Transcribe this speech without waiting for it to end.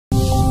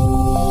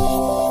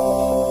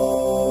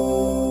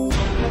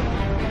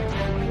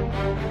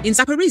In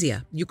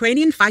Zaporizhzhia,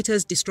 Ukrainian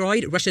fighters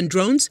destroyed Russian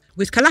drones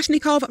with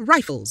Kalashnikov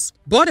rifles.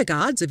 Border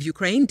guards of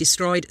Ukraine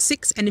destroyed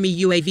 6 enemy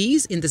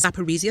UAVs in the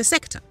Zaporizhzhia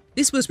sector.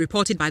 This was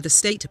reported by the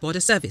State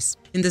Border Service.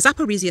 In the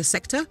Zaporizhzhia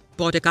sector,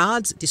 border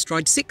guards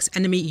destroyed 6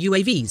 enemy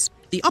UAVs.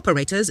 The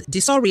operators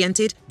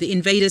disoriented the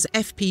invaders'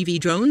 FPV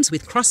drones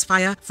with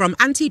crossfire from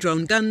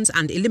anti-drone guns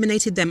and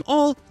eliminated them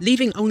all,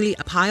 leaving only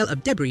a pile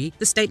of debris,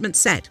 the statement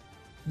said.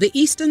 The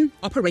Eastern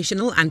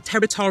Operational and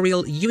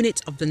Territorial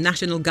Unit of the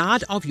National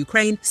Guard of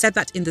Ukraine said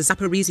that in the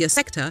Zaporizhzhia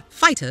sector,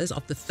 fighters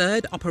of the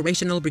 3rd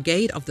Operational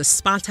Brigade of the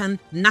Spartan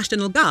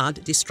National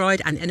Guard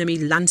destroyed an enemy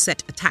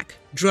Lancet attack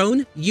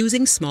drone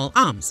using small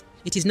arms.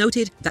 It is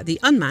noted that the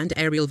unmanned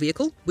aerial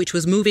vehicle, which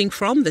was moving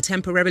from the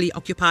temporarily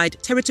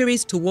occupied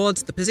territories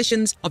towards the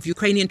positions of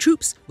Ukrainian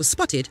troops, was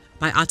spotted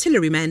by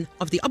artillerymen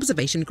of the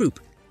observation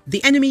group.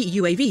 The enemy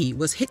UAV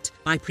was hit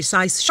by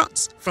precise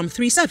shots from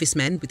 3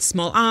 servicemen with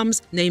small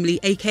arms, namely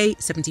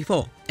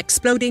AK-74.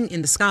 Exploding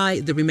in the sky,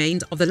 the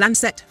remains of the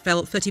Lancet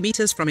fell 30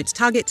 meters from its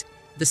target,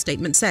 the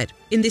statement said.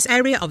 In this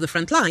area of the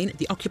front line,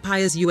 the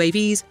occupiers'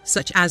 UAVs,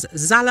 such as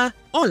ZALA,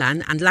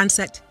 Orlan and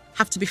Lancet,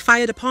 have to be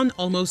fired upon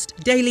almost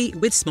daily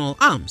with small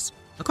arms.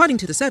 According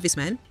to the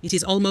servicemen, it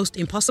is almost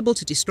impossible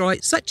to destroy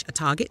such a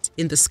target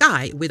in the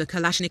sky with a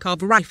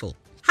Kalashnikov rifle.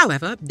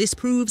 However, this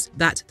proves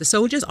that the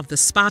soldiers of the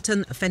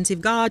Spartan Offensive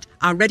Guard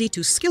are ready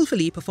to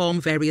skillfully perform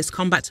various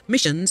combat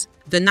missions,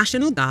 the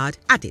National Guard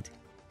added.